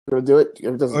Gonna do it. It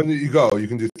Oh, doesn't. you go. You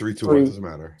can do 3, 2, 1. Doesn't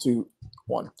matter. 2,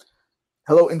 1.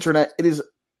 Hello, Internet. It is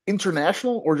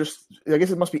international, or just I guess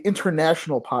it must be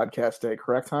International Podcast Day.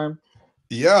 Correct time?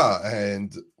 Yeah,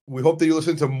 and we hope that you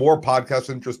listen to more podcasts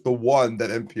than just the one that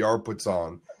NPR puts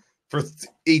on for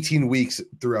 18 weeks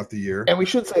throughout the year. And we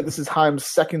should say this is Haim's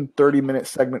second 30-minute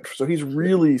segment, so he's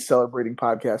really celebrating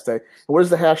Podcast Day. And what is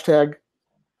the hashtag?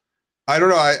 I don't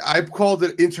know. I've called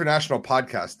it International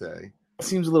Podcast Day. It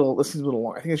seems a little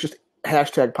long. I think it's just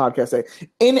hashtag Podcast Day.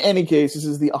 In any case, this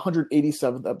is the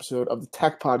 187th episode of the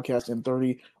Tech Podcast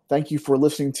inThirty. Thank you for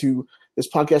listening to this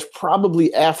podcast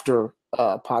probably after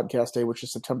Podcast Day, which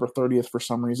is September 30th for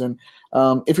some reason.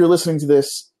 If you're listening to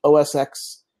this, OS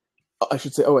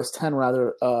 10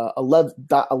 rather,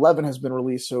 11 has been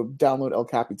released, so download El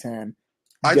Capitan.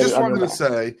 I just wanted to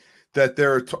say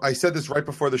that I said this right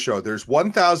before the show, there's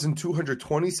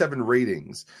 1,227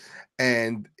 ratings,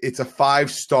 and it's a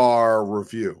 5-star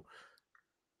review.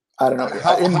 I don't know.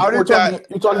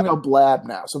 You're talking about Blab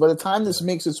now. So by the time this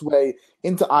makes its way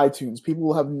into iTunes, people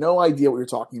will have no idea what you're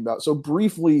talking about. So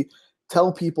briefly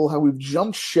tell people how we've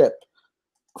jumped ship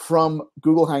from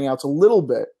Google Hangouts a little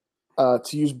bit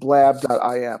to use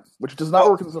blab.im, which does not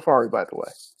work in Safari, by the way.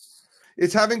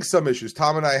 It's having some issues.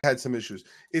 Tom and I had some issues.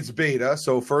 It's beta,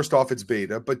 so first off, it's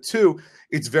beta. But 2,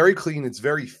 it's very clean. It's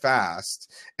very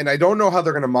fast. And I don't know how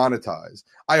they're going to monetize.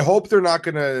 I hope they're not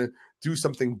going to do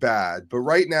something bad. But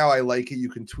right now, I like it. You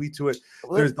can tweet to it.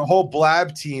 There's the whole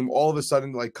Blab team all of a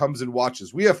sudden comes and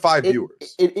watches. We have 5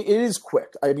 viewers. It is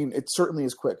quick. I mean, it certainly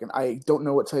is quick. And I don't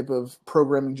know what type of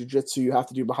programming jiu-jitsu you have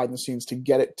to do behind the scenes to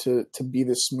get it to be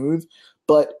this smooth.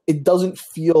 But it doesn't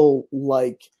feel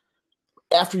like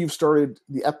after you've started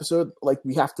the episode, like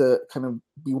we have to kind of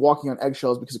be walking on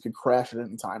eggshells because it could crash at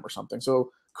any time or something.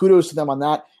 So kudos to them on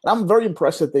that. And I'm very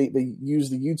impressed that they use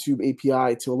the YouTube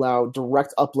API to allow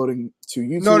direct uploading to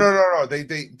YouTube. No.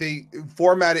 They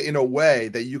format it in a way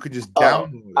that you could just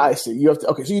download it. I see.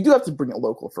 So you do have to bring it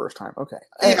local first time. Okay.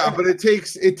 But it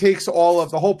takes all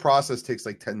of the whole process takes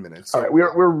like 10 minutes. So. All right,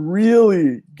 we're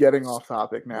really getting off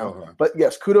topic now. Okay. But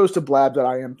yes, kudos to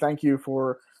blab.im. Thank you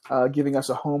for giving us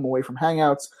a home away from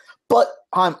Hangouts. But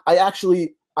I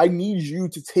need you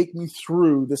to take me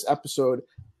through this episode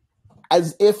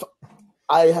as if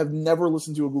I have never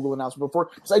listened to a Google announcement before,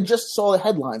 because I just saw the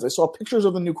headlines. I saw pictures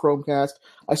of the new Chromecast.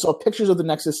 I saw pictures of the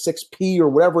Nexus 6P or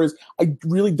whatever it is. I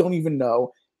really don't even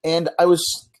know. And I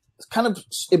was kind of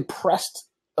impressed.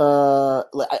 I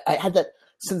had that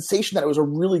sensation that it was a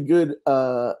really good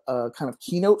kind of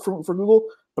keynote for Google,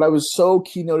 but I was so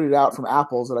keynoted out from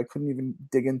Apple's that I couldn't even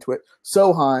dig into it.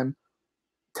 So, Haim,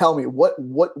 tell me, what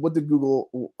did Google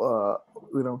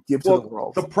give to the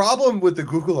world? The problem with the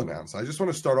Google announcement, I just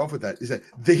want to start off with that, is that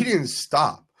they didn't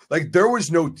stop. Like, there was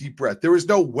no deep breath. There was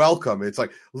no welcome. It's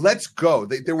like, let's go.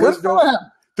 There was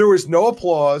no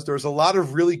applause. There was a lot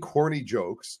of really corny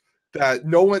jokes that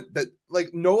no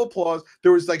applause.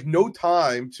 There was no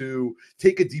time to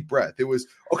take a deep breath. It was,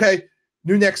 okay,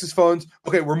 new Nexus phones.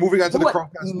 Okay, we're moving on to the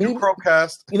Chromecast. New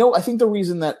Chromecast. I think the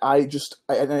reason that I just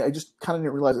kind of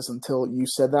didn't realize this until you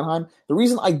said that, Haim. The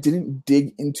reason I didn't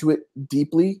dig into it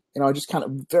deeply, I just kind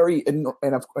of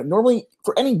normally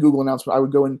for any Google announcement, I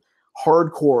would go in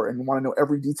hardcore and want to know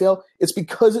every detail. It's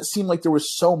because it seemed like there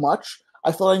was so much.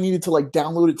 I thought I needed to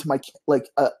download it to my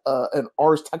an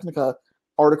Ars Technica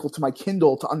article to my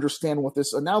Kindle to understand what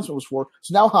this announcement was for.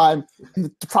 So now, Haim, in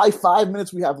the probably 5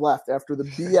 minutes we have left after the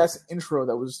BS intro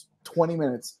that was 20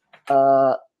 minutes,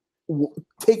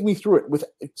 take me through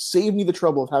it. Save me the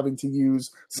trouble of having to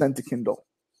send to Kindle.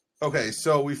 Okay,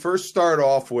 so we first start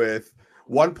off with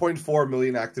 1.4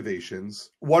 million activations,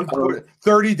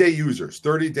 30-day users,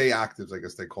 30-day actives, I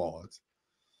guess they call it.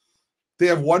 They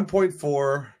have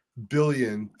 1.4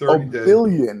 billion 30-day.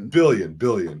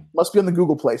 Billion. Must be on the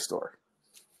Google Play Store.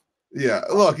 Yeah,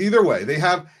 look, either way, they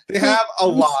have a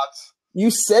lot. You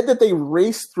said that they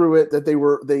raced through it, that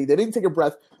they didn't take a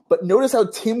breath, but notice how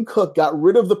Tim Cook got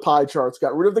rid of the pie charts,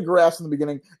 got rid of the graphs in the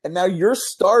beginning, and now you're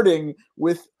starting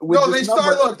with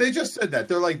look, they just said that.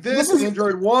 They're like, this is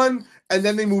Android 1, and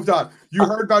then they moved on. You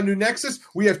heard about new Nexus?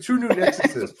 We have 2 new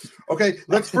Nexuses. Okay,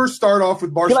 let's first start off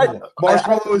with Marshmallow.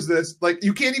 Marshmallow is this.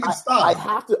 You can't even stop.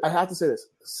 I have to say this.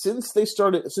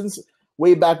 Since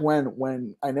way back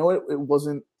when I know it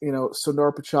wasn't,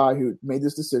 Sundar Pichai who made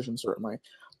this decision, certainly.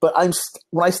 But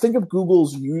when I think of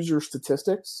Google's user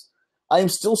statistics, I am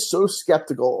still so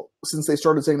skeptical since they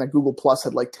started saying that Google Plus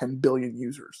had 10 billion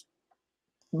users.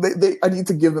 They need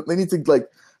to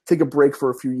take a break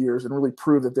for a few years and really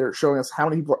prove that they're showing us how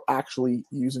many people are actually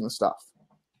using the stuff.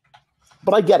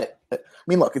 but I get it. I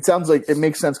mean, look, it sounds like it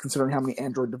makes sense considering how many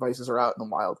Android devices are out in the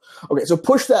wild. Okay, so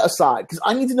push that aside because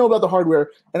I need to know about the hardware.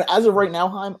 And as of right now,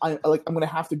 Haim, I'm going to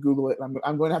have to Google it.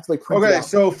 I'm going to have to print it out.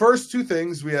 So first two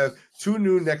things, we have two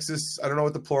new Nexus. I don't know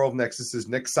what the plural of Nexus is.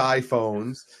 Nexi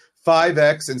phones,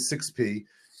 5X and 6P.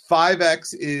 5X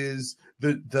is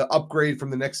the upgrade from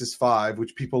the Nexus 5,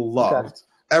 which people loved. Okay.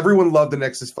 Everyone loved the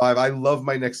Nexus 5. I love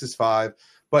my Nexus 5,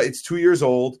 but it's 2 years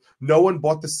old. No one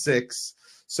bought the 6.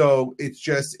 So it's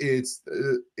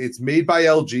made by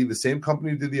LG, the same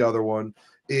company who did the other one.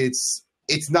 It's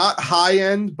not high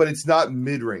end, but it's not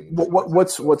mid range.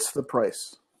 What's the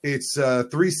price? It's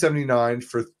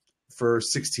 $379 for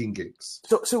 16 gigs.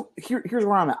 So here's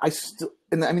where I'm at.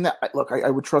 I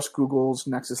would trust Google's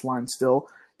Nexus line still.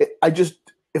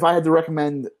 If I had to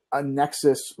recommend a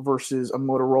Nexus versus a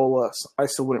Motorola, I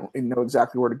still wouldn't know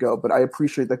exactly where to go. But I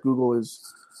appreciate that Google is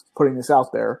putting this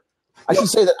out there. I should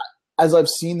say that as I've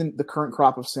seen the current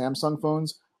crop of Samsung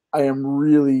phones, I am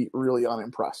really, really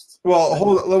unimpressed. Well,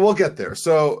 we'll get there.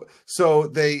 So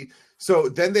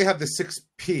then they have the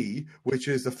 6P, which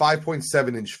is the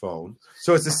 5.7-inch phone.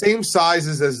 So it's the same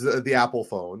sizes as the Apple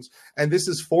phones, and this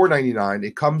is $499.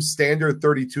 It comes standard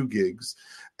 32 gigs,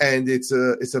 and it's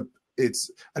an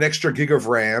extra gig of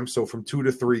RAM, so from 2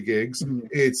 to 3 gigs. Mm-hmm.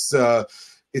 It's a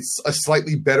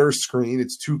slightly better screen.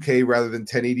 It's 2K rather than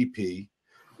 1080p.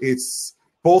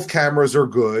 Both cameras are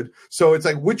good. So it's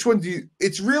like, which one do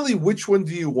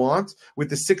you want, with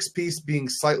the 6-piece being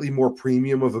slightly more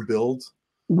premium of a build?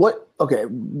 Okay.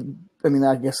 I mean,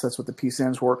 I guess that's what the P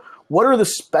stands for. What are the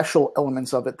special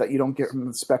elements of it that you don't get from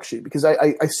the spec sheet? Because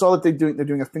I saw that they're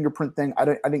doing a fingerprint thing. I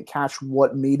didn't catch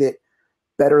what made it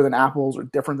better than Apple's or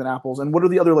different than Apple's. And what are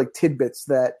the other tidbits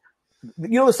that,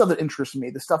 the stuff that interests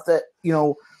me, the stuff that,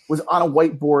 was on a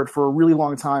whiteboard for a really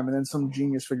long time, and then some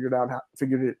genius figured out how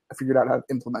to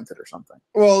implement it or something.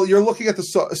 Well, you're looking at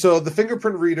the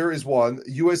fingerprint reader is one,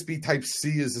 USB Type-C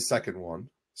is the second one.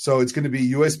 So it's going to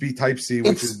be USB Type-C,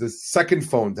 which is the second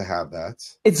phone to have that.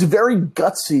 It's very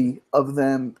gutsy of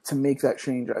them to make that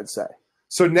change, I'd say.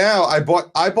 So now I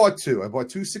bought two. I bought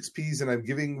two 6Ps, and I'm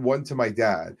giving one to my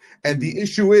dad. And the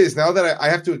issue is now that I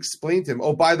have to explain to him,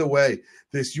 oh, by the way,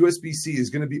 this USB-C is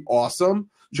going to be awesome,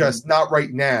 just not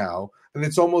right now. And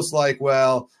it's almost like,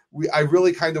 well, I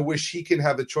really kind of wish he can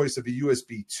have the choice of a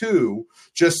USB 2,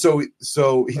 just so he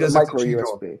doesn't have to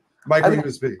USB.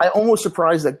 USB. I'm almost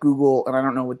surprised that Google, and I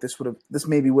don't know what this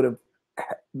maybe would have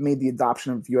made the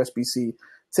adoption of USB-C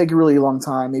take a really long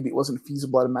time. Maybe it wasn't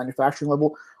feasible at a manufacturing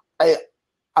level.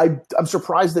 I'm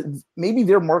surprised that maybe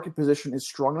their market position is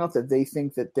strong enough that they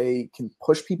think that they can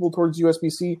push people towards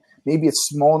USB-C. Maybe it's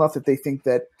small enough that they think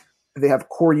that they have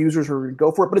core users who are going to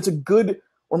go for it. But it's a good,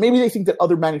 or maybe they think that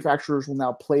other manufacturers will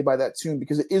now play by that tune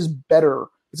because it is better.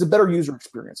 It's a better user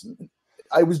experience. And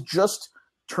I was just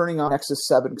turning on Nexus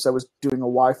 7 because I was doing a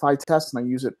Wi-Fi test and I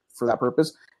use it for that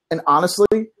purpose. And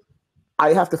honestly,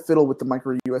 I have to fiddle with the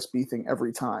micro USB thing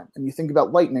every time. And you think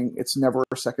about Lightning, it's never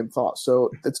a second thought.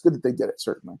 So it's good that they did it,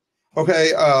 certainly.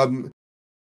 Okay.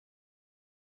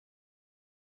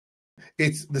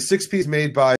 It's the 6P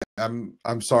made by,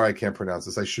 I'm sorry, I can't pronounce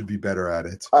this. I should be better at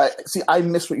it. See, I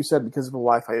missed what you said because of a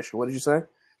Wi-Fi issue. What did you say?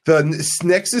 The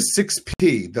Nexus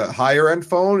 6P, the higher end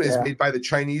phone, is made by the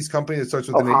Chinese company that starts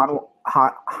with the name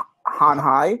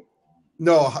Hanhai?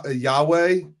 No,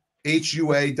 Yahweh,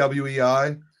 Huawei.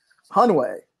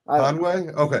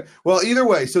 Hanwei. Okay. Well, either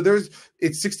way, so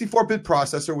it's 64-bit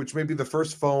processor, which may be the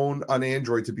first phone on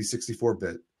Android to be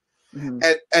 64-bit. Mm-hmm.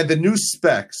 And the new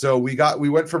spec. So we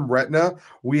went from Retina.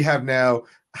 We have now,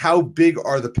 how big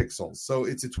are the pixels? So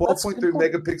it's a 12.3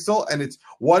 megapixel and it's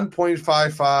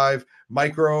 1.55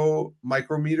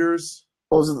 micrometers.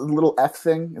 Oh, is it the little F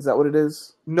thing? Is that what it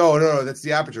is? No, that's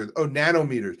the aperture. Oh,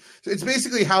 nanometers. So it's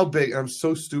basically how big, and I'm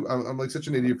so stupid. I'm like such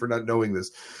an idiot for not knowing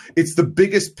this. It's the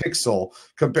biggest pixel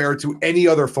compared to any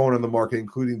other phone on the market,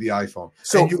 including the iPhone.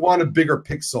 So and you want a bigger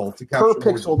pixel to capture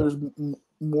per pixel. There's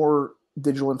more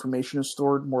digital information is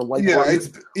stored, more light. Yeah,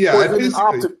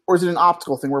 or is it an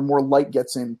optical thing where more light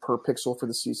gets in per pixel for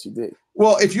the CCD?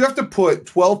 Well, if you have to put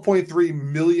 12.3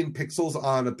 million pixels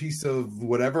on a piece of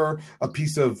whatever, a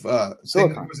piece of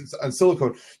silicon. On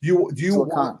silicone,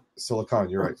 silicon,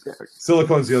 you're right.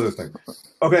 Silicone's the other thing.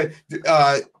 Okay.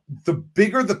 The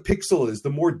bigger the pixel is, the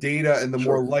more data and the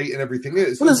more light and everything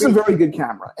is. So this is a very good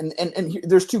camera. And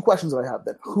there's two questions that I have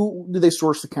then. Who do they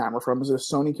source the camera from? Is it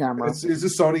a Sony camera? It's a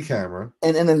Sony camera.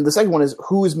 And then the second one is,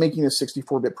 who is making the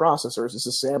 64-bit processor? Is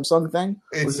this a Samsung thing?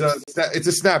 It's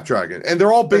a Snapdragon. And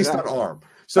they're all based on ARM.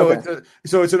 So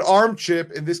it's an ARM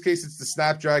chip. In this case, it's the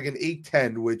Snapdragon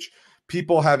 810, which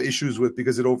people have issues with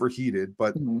because it overheated.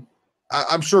 But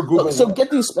I'm sure Google. So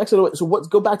get these specs out of the way. So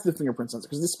go back to the fingerprint sensor,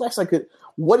 because the specs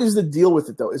what is the deal with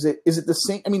it though? Is it the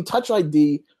same? I mean, Touch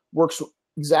ID works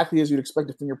exactly as you'd expect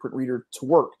a fingerprint reader to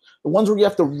work. The ones where you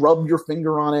have to rub your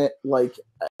finger on it, like.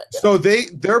 So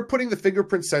they're putting the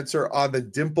fingerprint sensor on the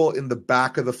dimple in the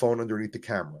back of the phone underneath the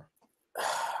camera.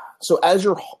 So as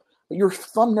your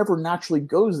thumb never naturally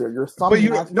goes there. Your thumb. But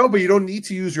you don't need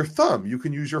to use your thumb. You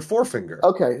can use your forefinger.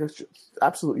 Okay,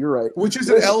 absolutely, you're right. Which is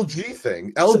an LG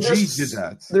thing. LG did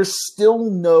that. There's still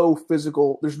no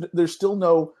physical. There's still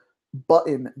no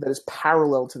button that is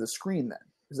parallel to the screen. Then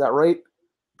is that right?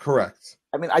 Correct.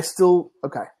 I mean,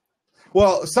 okay.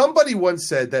 Well, somebody once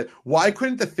said that why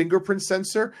couldn't the fingerprint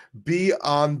sensor be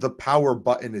on the power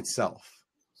button itself?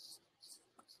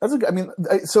 But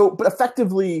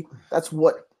effectively, that's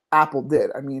what Apple did.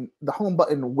 I mean, the home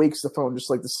button wakes the phone just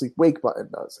like the sleep wake button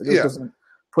does. It just doesn't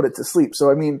put it to sleep.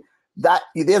 So, I mean,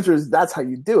 the answer is that's how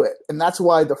you do it. And that's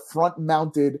why the front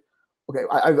mounted, okay,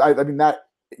 I mean, that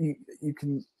you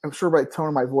can, I'm sure by the tone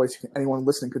of my voice, anyone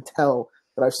listening could tell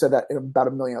that I've said that in about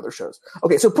a million other shows.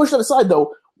 Okay, so push that aside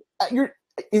though.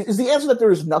 Is the answer that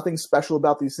there is nothing special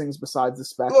about these things besides the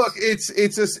specs? Look, it's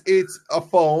a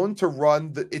phone to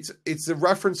run it's a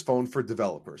reference phone for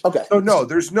developers. Okay. So no,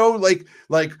 there's no like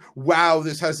wow,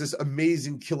 this has this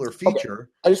amazing killer feature. Okay.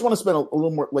 I just want to spend a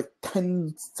little more, like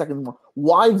 10 seconds more.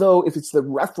 Why though, if it's the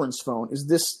reference phone, is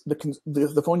this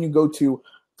the phone you go to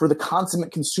for the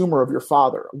consummate consumer of your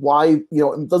father? Why,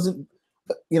 it doesn't,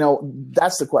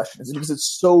 that's the question. Is it because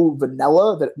it's so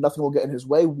vanilla that nothing will get in his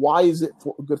way? Why is it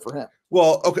good for him?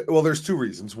 Well, okay. Well, there's two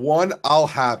reasons. One, I'll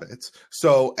have it.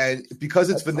 So, and because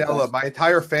it's vanilla, my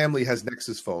entire family has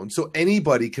Nexus phones. So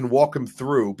anybody can walk them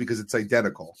through because it's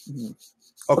identical. Mm-hmm.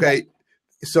 Okay.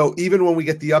 So even when we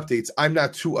get the updates, I'm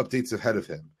not 2 updates ahead of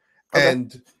him. Okay.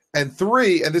 And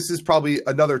 3, and this is probably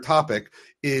another topic,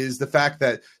 is the fact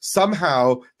that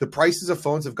somehow the prices of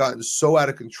phones have gotten so out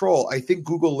of control. I think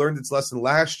Google learned its lesson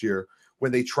last year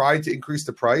when they tried to increase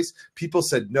the price. People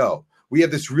said no. We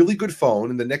have this really good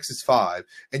phone in the Nexus 5,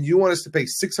 and you want us to pay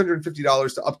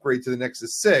 $650 to upgrade to the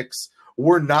Nexus 6.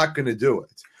 We're not going to do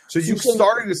it. So you're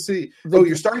starting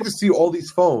to see all these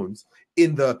phones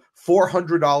in the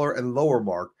 $400 and lower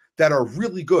mark that are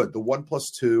really good. The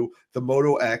OnePlus 2, the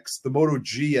Moto X, the Moto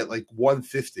G at like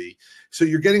 $150. So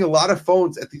you're getting a lot of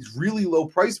phones at these really low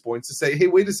price points to say, hey,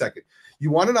 wait a second.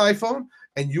 You want an iPhone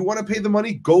and you want to pay the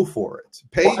money? Go for it.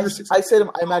 I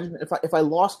imagine if I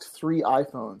lost 3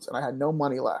 iPhones and I had no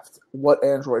money left, what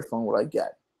Android phone would I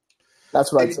get?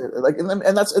 That's what I'd say. Like,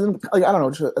 and that's like, I don't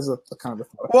know, just as a kind of a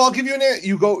thought. Well, I'll give you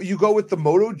you go with the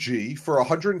Moto G for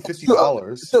 $150.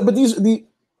 But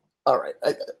all right.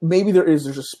 Maybe there's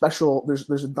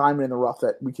a diamond in the rough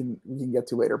that we can get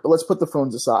to later. But let's put the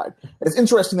phones aside. It's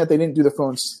interesting that they didn't do the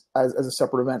phones as a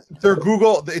separate event.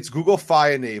 It's Google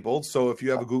Fi enabled. So if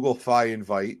you have a Google Fi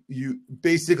invite,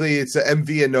 it's an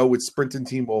MVNO with Sprint and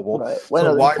T-Mobile. Right. Well,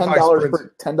 so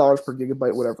 $10 per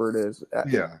gigabyte, whatever it is.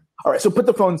 Yeah. All right. So put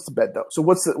the phones to bed though. So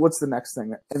what's the next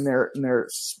thing in their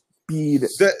speed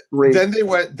rate? Then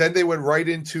they went right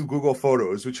into Google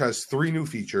Photos, which has 3 new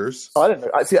features. Oh, I didn't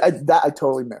know. I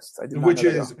totally missed.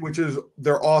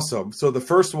 They're awesome. So the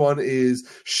first one is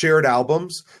shared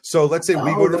albums. So let's say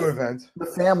we go to an event. The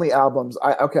family albums.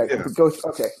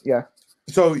 Yeah.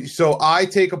 So I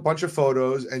take a bunch of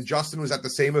photos, and Justin was at the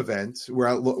same event.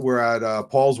 We're at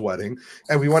Paul's wedding,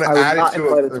 and we want to add it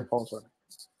to Paul's wedding.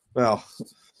 Well,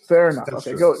 fair enough.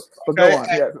 Okay, go on.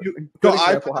 Yeah.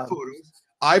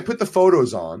 I put the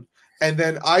photos on, and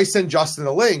then I send Justin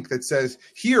a link that says,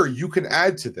 here, you can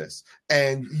add to this.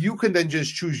 And you can then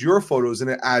just choose your photos, and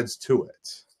it adds to it.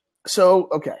 So,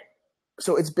 okay.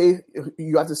 So it's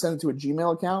you have to send it to a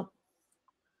Gmail account?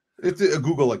 It's a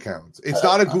Google account. It's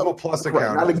not a Google Plus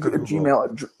account. Not a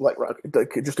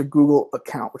Gmail, just a Google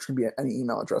account, which can be any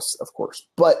email address, of course.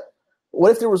 But what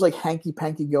if there was like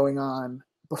hanky-panky going on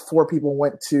before people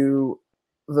went to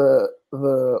the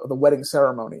wedding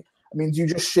ceremony? I mean, do you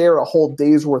just share a whole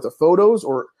day's worth of photos,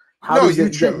 or how? No, you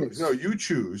choose. No, you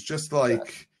choose. Just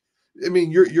like, I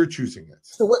mean, you're choosing it.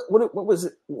 So what was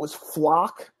it? Was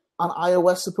Flock on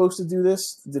iOS supposed to do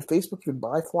this? Did Facebook even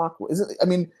buy Flock? I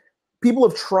mean, people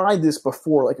have tried this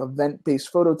before, like event-based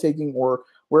photo taking, or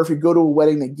where if you go to a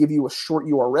wedding, they give you a short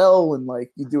URL and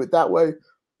like you do it that way.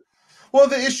 Well,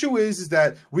 the issue is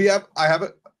that we have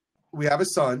a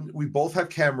son. We both have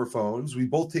camera phones. We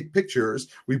both take pictures.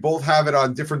 We both have it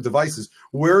on different devices.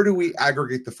 Where do we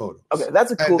aggregate the photos? Okay,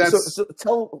 that's a cool. So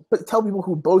tell people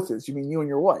who both is. You mean you and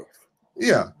your wife?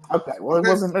 Yeah. Okay. Well, it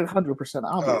wasn't 100%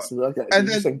 obvious. Okay. And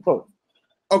then both.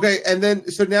 Okay, and then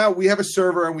so now we have a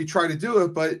server and we try to do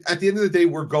it, but at the end of the day,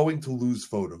 we're going to lose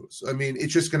photos. I mean,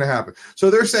 it's just going to happen. So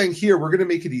they're saying here, we're going to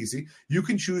make it easy. You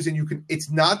can choose, and it's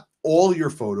not all your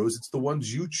photos; it's the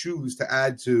ones you choose to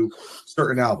add to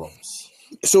certain albums.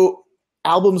 So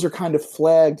albums are kind of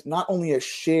flagged not only as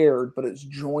shared, but as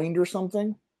joined or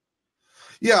something.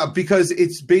 Yeah, because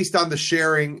it's based on the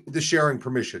sharing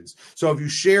permissions. So if you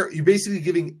share, you're basically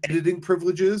giving editing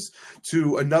privileges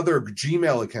to another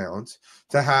Gmail account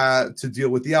to deal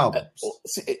with the albums.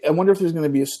 I wonder if there's going to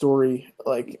be a story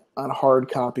like on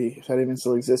hard copy, if that even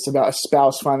still exists, about a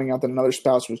spouse finding out that another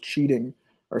spouse was cheating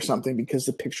or something because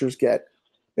the pictures get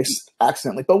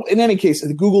accidentally. But in any case,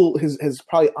 Google has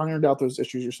probably ironed out those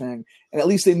issues you're saying, and at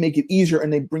least they make it easier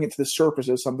and they bring it to the surface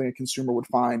as something a consumer would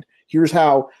find. Here's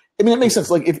how. I mean, it makes sense.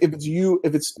 Like if it's you,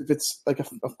 if it's like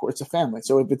of course it's a family.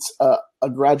 So if it's a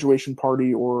graduation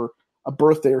party or a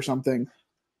birthday or something,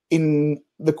 in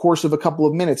the course of a couple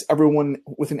of minutes, everyone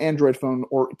with an Android phone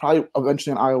or probably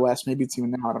eventually on iOS, maybe it's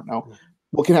even now, I don't know,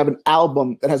 we can have an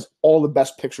album that has all the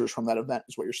best pictures from that event.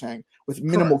 Is what you're saying with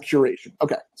minimal curation.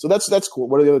 Okay, so that's cool.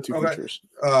 What are the other two features?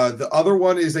 The other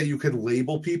one is that you can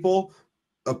label people.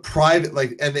 A private,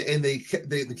 like, and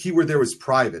the keyword there was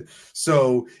private,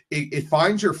 so it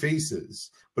finds your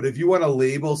faces. But if you want to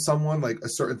label someone like a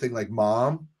certain thing, like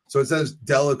mom, so it says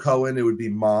Della Cohen, it would be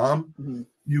mom. Mm-hmm.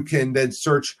 You can then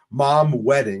search mom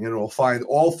wedding, and it will find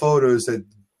all photos that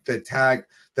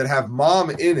have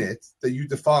mom in it that you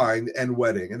defined and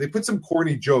wedding. And they put some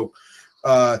corny joke.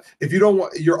 If you don't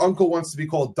want your uncle wants to be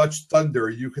called Dutch Thunder,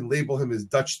 you can label him as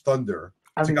Dutch Thunder.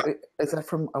 I mean, is that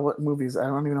from what movies? I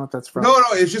don't even know what that's from. No,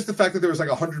 it's just the fact that there was like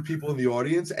 100 people in the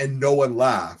audience and no one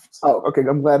laughed. Oh, okay.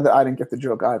 I'm glad that I didn't get the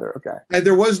joke either. Okay. And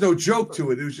there was no joke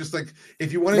to it. It was just like,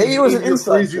 if you want to maybe it was an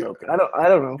inside joke. I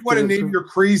don't know. You want to name your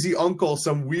crazy uncle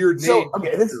some weird name. So,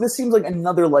 okay, this seems like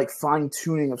another like fine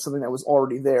tuning of something that was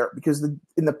already there, because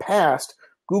in the past,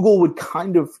 Google would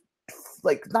kind of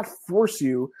like not force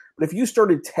you, but if you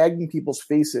started tagging people's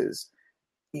faces,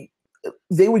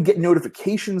 they would get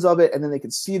notifications of it, and then they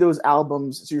could see those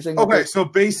albums. So you're saying, okay, so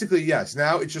basically, yes.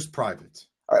 Now it's just private.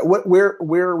 All right,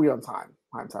 where are we on time?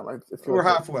 We're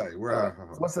halfway. We're halfway.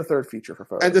 What's the third feature for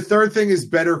photos? And the third thing is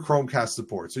better Chromecast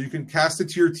support. So you can cast it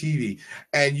to your TV,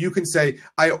 and you can say,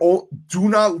 do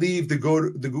not leave the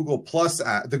Google Plus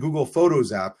app, the Google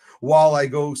Photos app, while I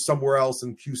go somewhere else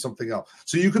and cue something else.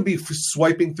 So you could be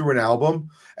swiping through an album,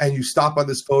 and you stop on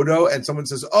this photo, and someone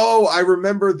says, "Oh, I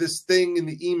remember this thing in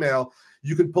the email."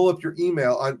 You can pull up your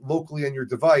email locally on your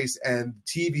device, and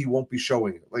TV won't be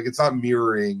showing it. Like, it's not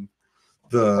mirroring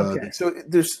the. Okay,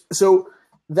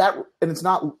 that, and it's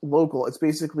not local. It's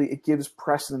basically, it gives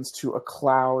precedence to a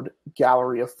cloud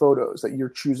gallery of photos that you're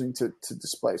choosing to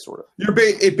display, sort of.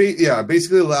 It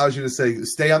basically allows you to say,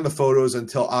 stay on the photos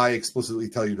until I explicitly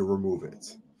tell you to remove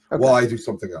it while I do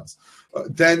something else.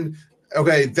 Then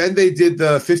they did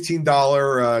the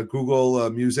 $15 Google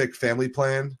Music family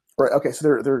plan. Right. Okay.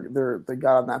 So they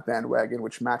got on that bandwagon,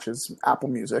 which matches Apple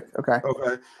Music. Okay.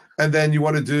 Okay. And then you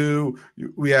want to do,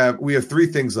 we have three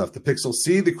things left: the Pixel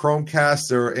C, the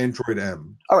Chromecast, or Android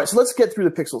M. All right. So let's get through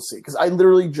the Pixel C, because I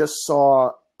literally just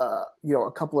saw a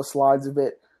couple of slides of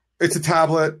it. It's a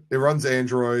tablet. It runs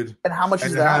Android. And how much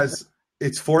is that?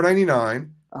 It's $499.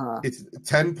 It's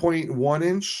 10.1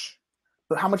 inch.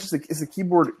 But how much is the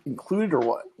keyboard included, or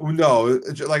what? No,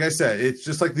 like I said, it's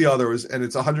just like the others, and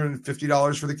it's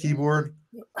 $150 for the keyboard.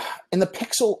 And the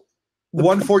Pixel,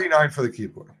 $149 for the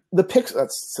keyboard. The Pixel,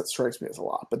 that strikes me as a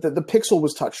lot, but the Pixel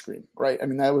was touchscreen, right? I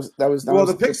mean, that was. The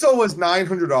Pixel was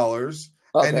 $900,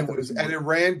 and it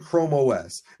ran Chrome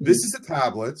OS. This is a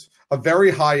tablet, a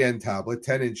very high end tablet,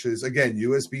 10 inches, again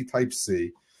USB Type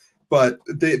C. But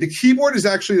the keyboard is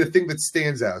actually the thing that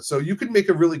stands out. So you can make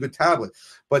a really good tablet,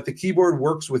 but the keyboard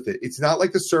works with it. It's not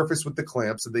like the Surface with the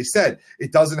clamps. And they said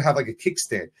it doesn't have like a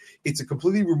kickstand. It's a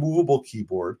completely removable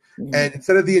keyboard. Mm-hmm. And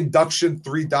instead of the induction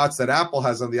 3 dots that Apple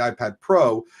has on the iPad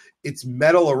Pro, it's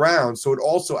metal around. So it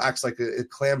also acts like a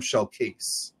clamshell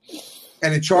case.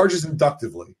 And it charges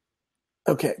inductively.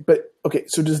 Okay.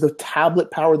 So does the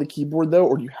tablet power the keyboard, though,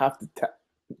 or do you have to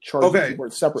charge the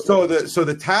keyboard separately? So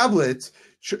the tablet...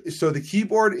 So the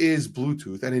keyboard is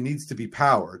Bluetooth, and it needs to be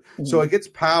powered. Mm-hmm. So it gets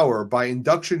power by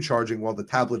induction charging while the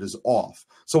tablet is off.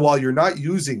 So while you're not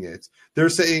using it, they're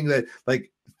saying that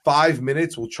like 5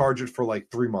 minutes will charge it for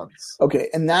like 3 months. Okay,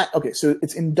 so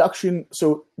it's induction.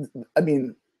 So I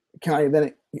mean, can I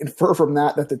then infer from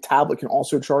that the tablet can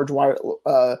also charge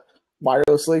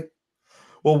wirelessly?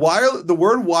 Well, the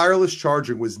word wireless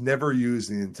charging was never used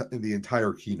in the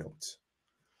entire keynote.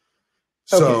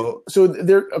 So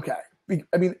they're okay.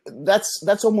 I mean,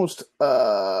 that's almost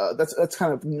that's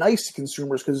kind of nice to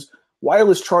consumers, because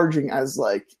wireless charging, as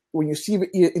like when you see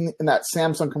in that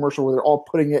Samsung commercial where they're all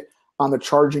putting it on the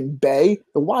charging bay,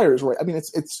 the wire is right. I mean,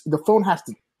 it's the phone has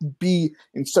to be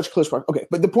in such close proximity. Okay,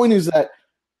 but the point is that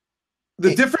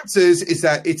the difference is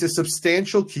that it's a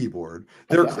substantial keyboard.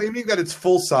 They're claiming that it's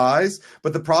full size,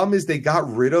 but the problem is they got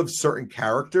rid of certain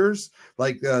characters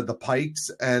like the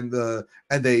pikes and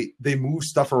they move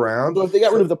stuff around. So if they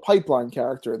got rid of the pipeline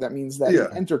character, that means that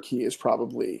the enter key is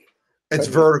probably it's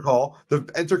vertical. The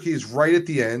enter key is right at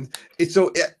the end. It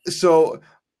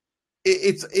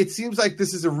seems like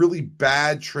this is a really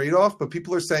bad trade-off, but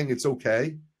people are saying it's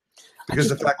okay because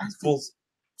the fact it's full.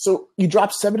 So you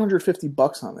dropped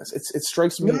 $750 on this. It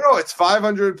strikes me. No, it's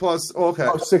 500 plus. Okay,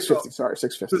 oh, 650. Sorry,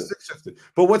 650. 650.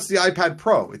 But what's the iPad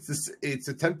Pro? It's this. It's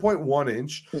a 10.1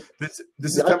 inch. This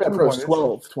is the iPad Pro is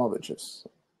 12 inches.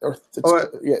 Or it's,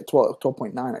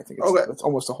 12.9. I think. It's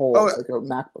almost a whole it's like a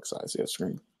MacBook size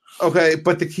screen. Okay,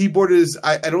 but the keyboard is.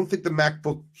 I don't think the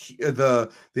MacBook, the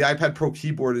iPad Pro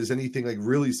keyboard is anything like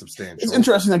really substantial. It's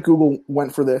interesting that Google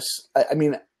went for this. I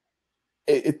mean,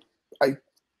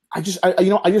 I just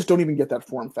don't even get that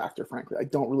form factor, frankly. I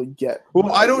don't really get.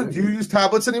 Well, I don't. Do you use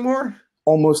tablets anymore?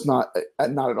 Almost not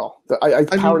at all. I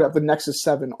powered up the Nexus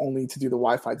 7 only to do the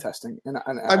Wi-Fi testing, and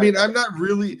I mean, I'm not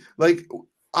really like.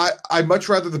 I much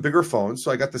rather the bigger phone, so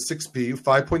I got the 6P,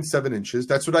 5.7 inches.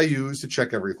 That's what I use to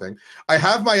check everything. I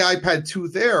have my iPad 2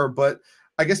 there, but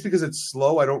I guess because it's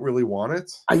slow, I don't really want it.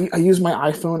 I use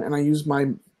my iPhone and I use my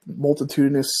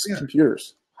multitudinous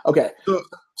computers. Okay,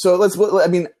 so let's. I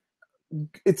mean.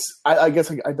 I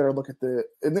guess I better look at the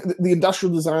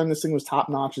industrial design. This thing was top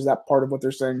notch. Is that part of what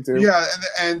they're saying too? Yeah,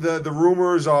 and the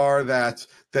rumors are that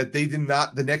they did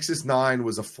not. The Nexus 9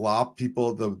 was a flop.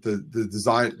 People, the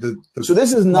design. So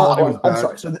this is not. I'm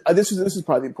sorry. So this is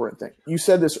probably the important thing. You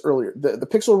said this earlier. The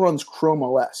Pixel runs Chrome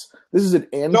OS. This is an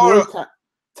Android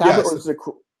tablet, or is it?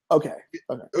 Okay.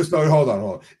 So hold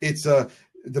on. It's the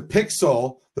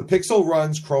Pixel. The Pixel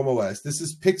runs Chrome OS. This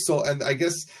is Pixel, and I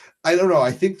guess. I don't know.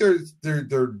 I think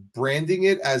they're branding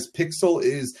it as Pixel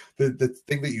is the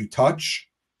thing that you touch,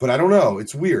 but I don't know.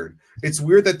 It's weird. It's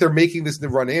weird that they're making this to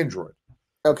run Android.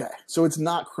 Okay, so it's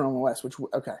not Chrome OS,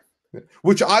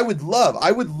 which I would love.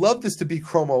 I would love this to be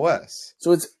Chrome OS.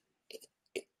 So it's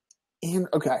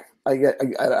okay. I get.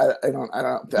 I don't.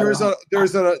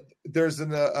 There's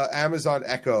an Amazon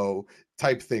Echo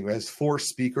type thing. It has 4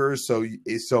 speakers, so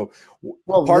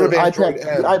part of Android.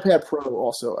 The iPad Pro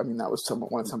also. I mean, that was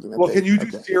something that. Well, can you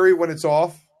do Siri when it's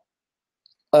off?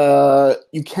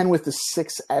 You can with the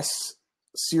 6S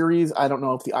series. I don't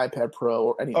know if the iPad Pro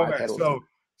or any iPad will do.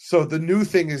 So the new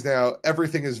thing is now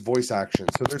everything is voice action.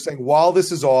 So they're saying while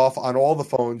this is off on all the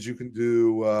phones, you can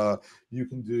do.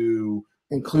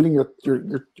 Including your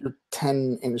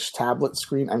 10-inch tablet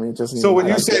screen. I mean, it doesn't. So when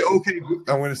you say okay,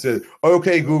 I'm going to say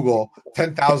okay, Google,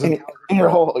 10,000, and your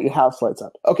house lights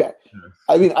up. Okay,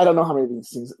 I mean, I don't know how many of these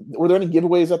things. Were there any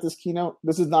giveaways at this keynote?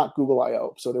 This is not Google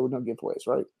I/O, so there were no giveaways,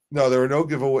 right? No, there were no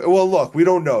giveaways. Well, look, we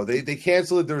don't know. They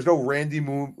canceled it. There was no Randy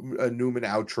Newman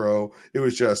outro. It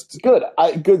was just good.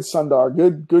 Good Sundar.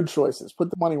 Good choices. Put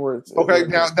the money where it's okay.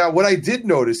 Now, what I did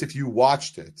notice, if you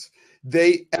watched it.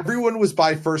 Everyone was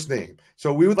by first name.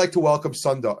 So we would like to welcome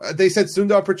Sundar. They said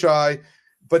Sundar Pichai,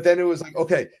 but then it was like,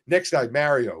 okay, next guy,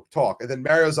 Mario, talk. And then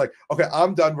Mario's like, okay,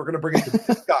 I'm done. We're going to bring it to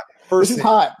this guy. First name.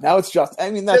 Time. Now it's just, I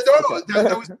mean, that's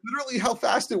that was literally how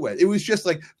fast it went. It was just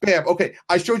like, bam, okay,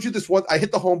 I showed you this one. I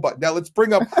hit the home button. Now let's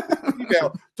bring up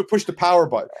email to push the power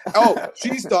button. Oh,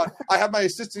 she's done. I have my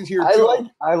assistant here.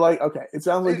 I like, okay. It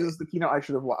sounds like this is the keynote I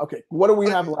should have watched. Okay. What do we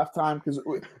have left time? Because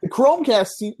the Chromecast,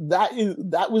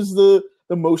 that was the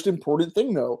most important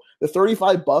thing though. The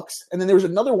 $35, and then there was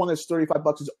another one that's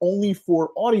 $35 is only for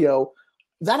audio.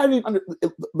 That I didn't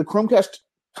the Chromecast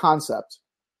concept.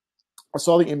 I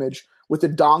saw the image with the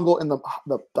dongle and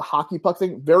the hockey puck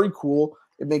thing. Very cool.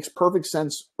 It makes perfect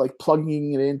sense, like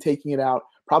plugging it in, taking it out,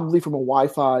 probably from a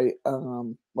Wi-Fi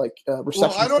reception.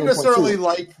 Well, I don't necessarily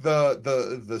like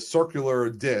the circular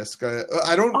disc.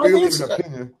 I don't really have an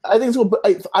opinion. I think so, but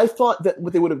I thought that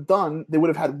what they would have done, they would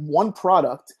have had one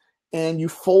product, and you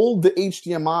fold the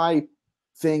HDMI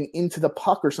thing into the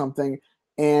puck or something.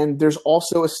 And there's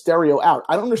also a stereo out.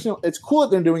 I don't understand. It's cool that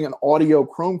they're doing an audio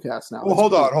Chromecast now. Well,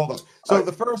 hold on. So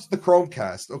the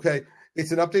Chromecast, okay,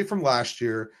 it's an update from last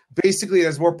year. Basically, it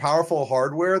has more powerful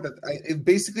hardware.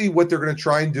 Basically, what they're going to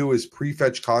try and do is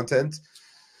prefetch content.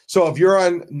 So if you're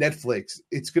on Netflix,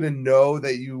 it's going to know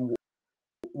that you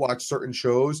watch certain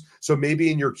shows. So maybe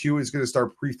in your queue, it's going to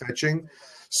start prefetching.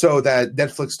 so that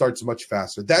Netflix starts much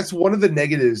faster. That's one of the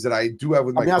negatives that I do have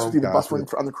with my Chromecast. I'll be honest with you, the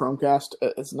buffering on the Chromecast,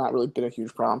 it's not really been a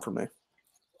huge problem for me.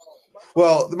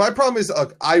 Well, my problem is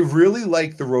I really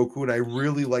like the Roku and I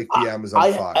really like the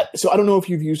Amazon Fire. So I don't know if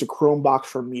you've used a Chromebox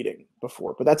for meeting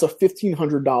before, but that's a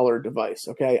 $1,500 device,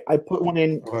 okay? I put one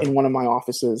in one of my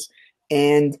offices,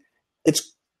 and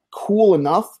it's cool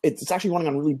enough. It's actually running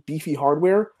on really beefy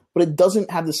hardware, but it doesn't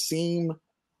have the same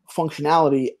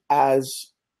functionality as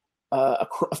a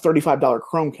 $35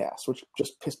 Chromecast, which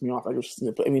just pissed me off.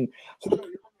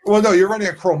 Well, no, you're running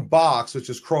a Chromebox, which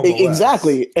is Chrome OS.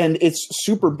 Exactly, and it's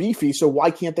super beefy. So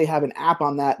why can't they have an app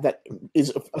on that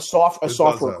is a software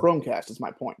Chromecast? Is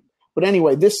my point. But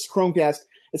anyway, this Chromecast,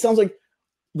 it sounds like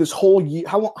this whole year.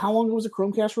 How long ago was the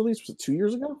Chromecast released? Was it 2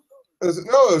 years ago? It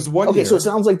was 1 year. Okay, so it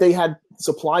sounds like they had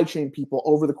supply chain people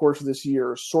over the course of this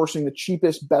year sourcing the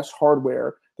cheapest, best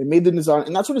hardware. They made the design,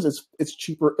 and that's what it is. It's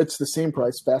cheaper. It's the same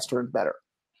price, faster, and better.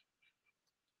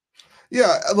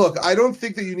 Yeah, look, I don't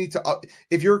think that you need to.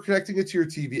 If you're connecting it to your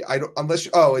TV, unless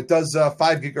it does 5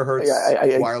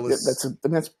 gigahertz wireless.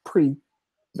 That's pretty.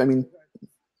 I mean,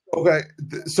 okay,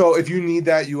 so if you need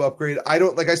that, you upgrade. I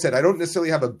don't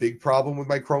necessarily have a big problem with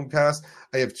my Chromecast.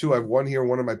 I have two. I have one here,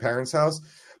 one in my parents' house.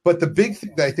 But the big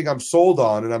thing that I think I'm sold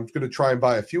on, and I'm going to try and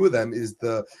buy a few of them, is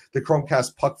the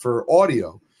Chromecast Puck for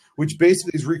audio, which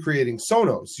basically is recreating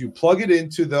Sonos. You plug it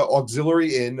into the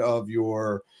auxiliary in of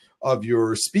your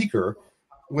speaker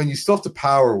when you still have to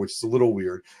power, which is a little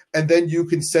weird, and then you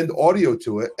can send audio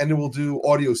to it, and it will do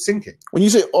audio syncing. When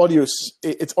you say audio,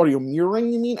 it's audio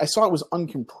mirroring, you mean? I saw it was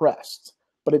uncompressed,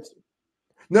 but it's...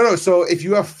 No. So if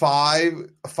you have five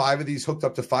of these hooked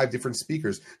up to 5 different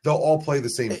speakers, they'll all play the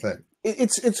same thing.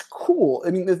 It's cool.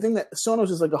 I mean, the thing that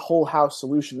Sonos is like a whole house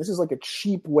solution. This is like a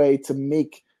cheap way to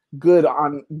make good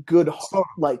on good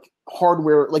like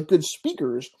hardware, like good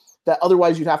speakers that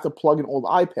otherwise you'd have to plug an old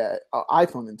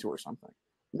iPhone into or something.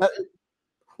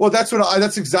 Well,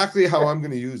 that's exactly how I'm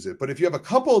going to use it. But if you have a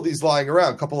couple of these lying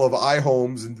around, a couple of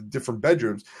iHomes in different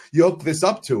bedrooms, you hook this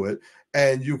up to it,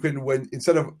 and you can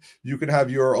you can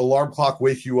have your alarm clock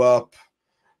wake you up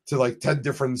to like 10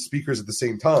 different speakers at the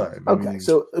same time. Okay,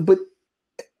 but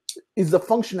is the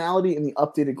functionality in the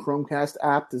updated Chromecast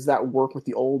app, does that work with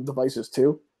the old devices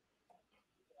too?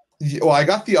 Well, I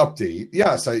got the update.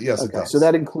 Yes, it does. So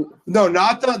that includes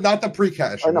not the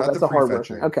pre-cache. Oh, no, that's the hardware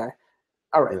thing. Okay,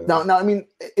 all right. Yeah. Now, I mean,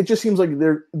 it just seems like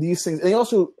these things, and they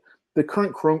also the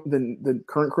current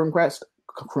Chromecast,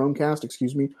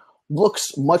 excuse me,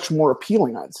 looks much more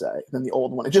appealing, I'd say, than the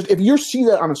old one. It just, if you see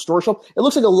that on a store shelf, it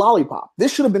looks like a lollipop.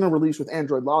 This should have been a release with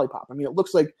Android Lollipop. I mean, it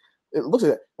looks like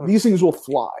that. These things will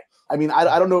fly. I mean,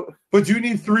 I don't know. But you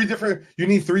need 6 different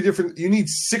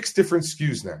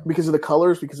SKUs now. Because of the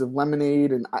colors, because of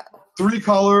lemonade and the 3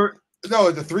 colors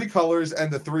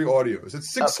and the 3 audios.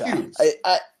 It's 6 SKUs.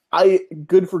 I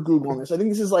good for Google on this. I think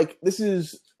this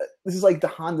is like the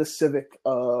Honda Civic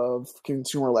of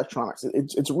consumer electronics.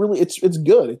 It's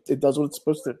good. It does what it's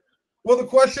supposed to. Well, the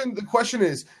question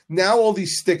is, now all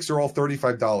these sticks are all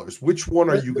 $35. Which one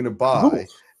are you going to buy? Google.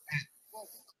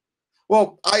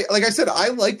 Well, I like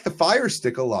the Fire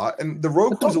Stick a lot, and the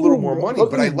Roku's a little more money,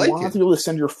 but I like it. You want to be able to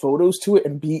send your photos to it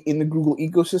and be in the Google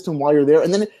ecosystem while you're there,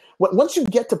 and then once you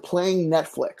get to playing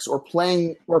Netflix or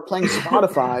playing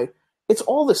Spotify, it's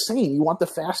all the same. You want the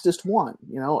fastest one,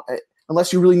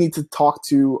 unless you really need to talk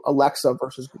to Alexa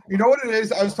versus Google. You know what it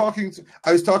is? I was talking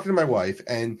to my wife,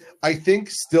 and I think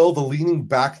still the leaning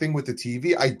back thing with the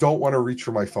TV. I don't want to reach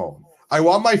for my phone. I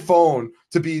want my phone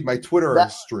to be my Twitter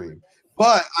stream.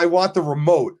 But I want the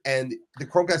remote, and the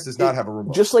Chromecast does not have a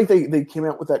remote. Just like they came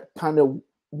out with that kind of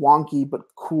wonky but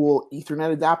cool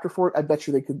Ethernet adapter for it, I bet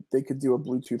you they could do a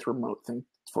Bluetooth remote thing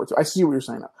for it too. I see what you're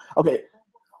saying now. Okay.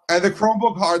 And the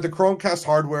Chromecast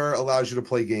hardware allows you to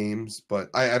play games, but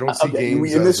I don't see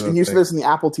games. You said this in the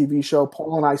Apple TV show.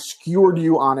 Paul and I skewered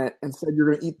you on it and said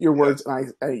you're going to eat your words,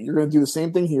 and you're going to do the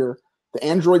same thing here. The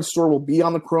Android store will be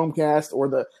on the Chromecast or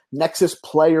the Nexus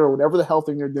Player or whatever the hell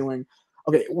thing they're doing.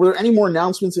 Okay, were there any more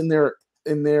announcements in their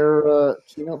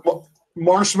keynote? Well,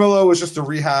 Marshmallow was just a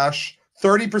rehash.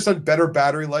 30% better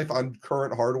battery life on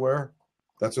current hardware.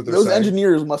 That's what they're saying. Those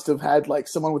engineers must have had like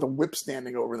someone with a whip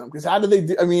standing over them, because how did they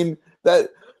do? I mean, that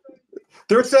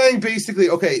they're saying basically,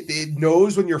 okay, it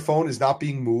knows when your phone is not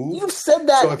being moved. You've said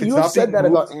that. So you've said that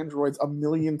about Androids a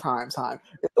million times, Hein.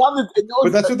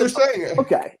 But that's what they're saying.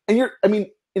 Okay, and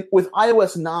with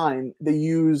iOS 9, they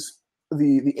use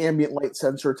the ambient light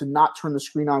sensor to not turn the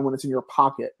screen on when it's in your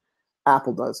pocket.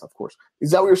 Apple does, of course.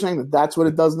 Is that what you're saying? That's what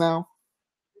it does now?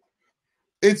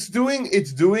 It's doing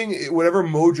whatever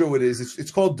mojo it is. It's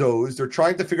called Doze. They're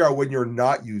trying to figure out when you're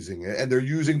not using it, and they're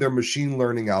using their machine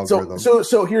learning algorithm.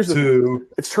 So here's the thing.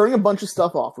 It's turning a bunch of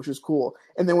stuff off, which is cool.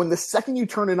 And then when the second you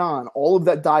turn it on, all of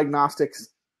that diagnostics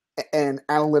and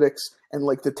analytics and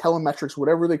like the telemetrics,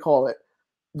 whatever they call it,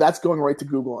 that's going right to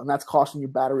Google, and that's costing you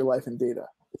battery life and data.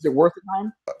 Is it worth it,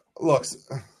 time? Look,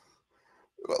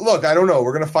 I don't know.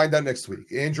 We're gonna find out next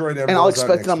week. Android and I'll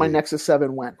expect it on my Nexus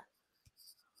 7 when.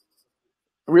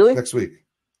 Really? Next week.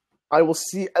 I will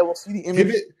see the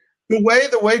image.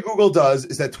 The way Google does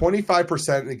is that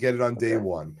 25% they get it on day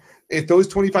one. If those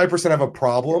 25% have a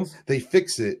problem, they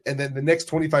fix it, and then the next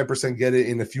 25% get it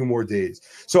in a few more days.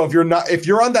 So if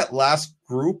you're on that last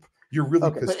group, you're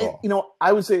really pissed off. You know,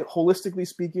 I would say holistically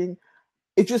speaking,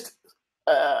 it just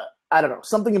I don't know,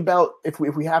 something about if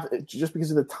we have just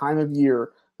because of the time of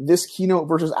year, this keynote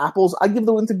versus Apple's, I give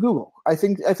the win to Google. I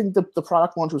think the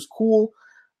product launch was cool.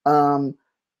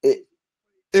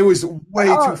 It was way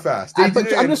too fast. I'm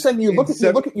just saying, you look at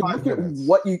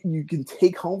what you can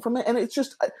take home from it, and it's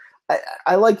just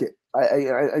I like it.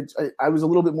 I was a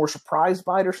little bit more surprised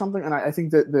by it or something, and I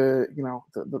think that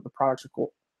the products are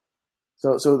cool.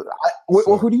 So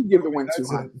who do you give the win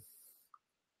to?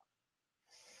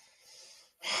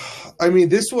 I mean,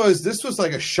 this was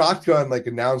like a shotgun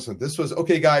announcement. This was,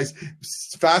 okay, guys,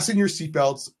 fasten your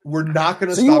seatbelts. We're not going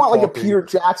to stop. So you want like a Peter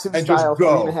Jackson style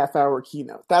 3.5 hour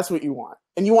keynote? That's what you want,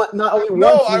 and you want not only one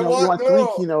keynote, you want 3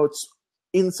 keynotes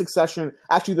in succession.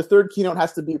 Actually, the third keynote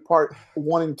has to be part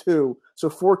 1 and 2. So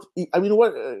 4. I mean,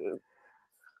 what?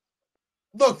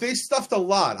 Look, they stuffed a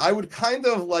lot. I would kind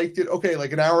of liked it. Okay,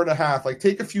 like an hour and a half. Like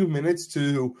take a few minutes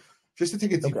to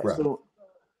take a deep breath. So,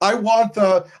 I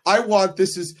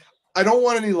don't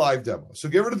want any live demos. So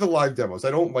get rid of the live demos.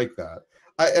 I don't like that.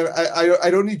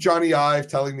 I don't need Johnny Ive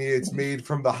telling me it's made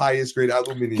from the highest grade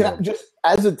aluminum. Can I just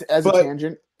as a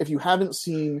tangent, if you haven't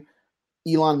seen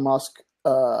Elon Musk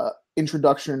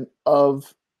introduction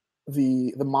of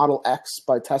the Model X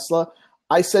by Tesla,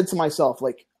 I said to myself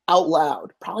out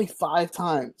loud probably 5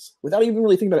 times without even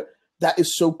really thinking about it, that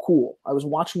is so cool. I was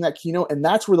watching that keynote, and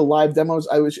that's where the live demos.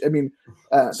 Some of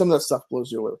that stuff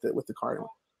blows you away with the car.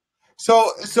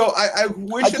 So I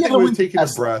wish that they would have taken a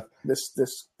breath. This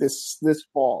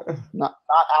fall, not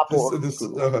Apple.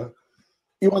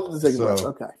 You wanted to take a breath,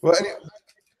 okay? Well, anyway,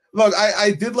 look,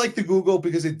 I did like the Google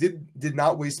because it did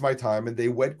not waste my time, and they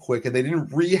went quick, and they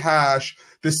didn't rehash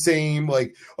the same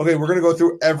okay, we're going to go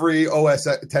through every OS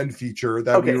 10 feature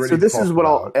that we already. So this is what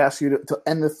I'll ask you to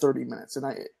end the 30 minutes,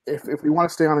 and if we want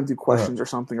to stay on and do questions or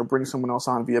something, or bring someone else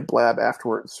on via Blab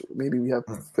afterwards, maybe we have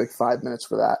 5 minutes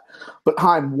for that. But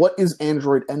Haim, what is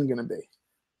Android N going to be?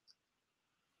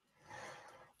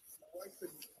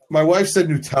 My wife said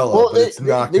Nutella, but it's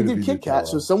not going to be Nutella. They did Kit Kat,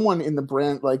 so someone in the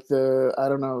brand, the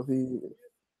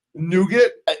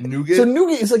Nougat? So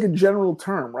nougat is like a general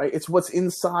term, right? It's what's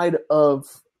inside of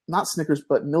not Snickers,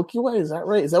 but Milky Way. Is that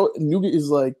right? Is that what nougat is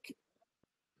like?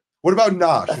 What about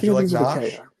Nosh? Did you like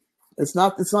Nosh? It's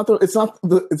not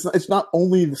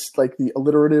only the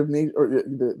alliterative nature or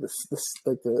the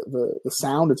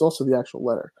sound. It's also the actual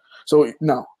letter. So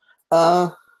no.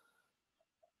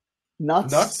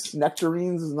 Nuts,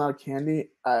 nectarines is not a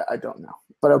candy. I don't know.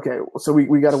 But okay, so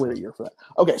we got to wait a year for that.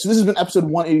 Okay, so this has been episode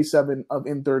 187 of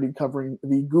inThirty covering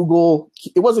the Google.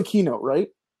 It was a keynote, right?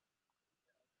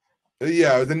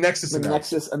 Yeah, the Nexus announcement.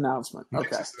 Nexus announcement.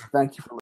 Okay, thank you for listening.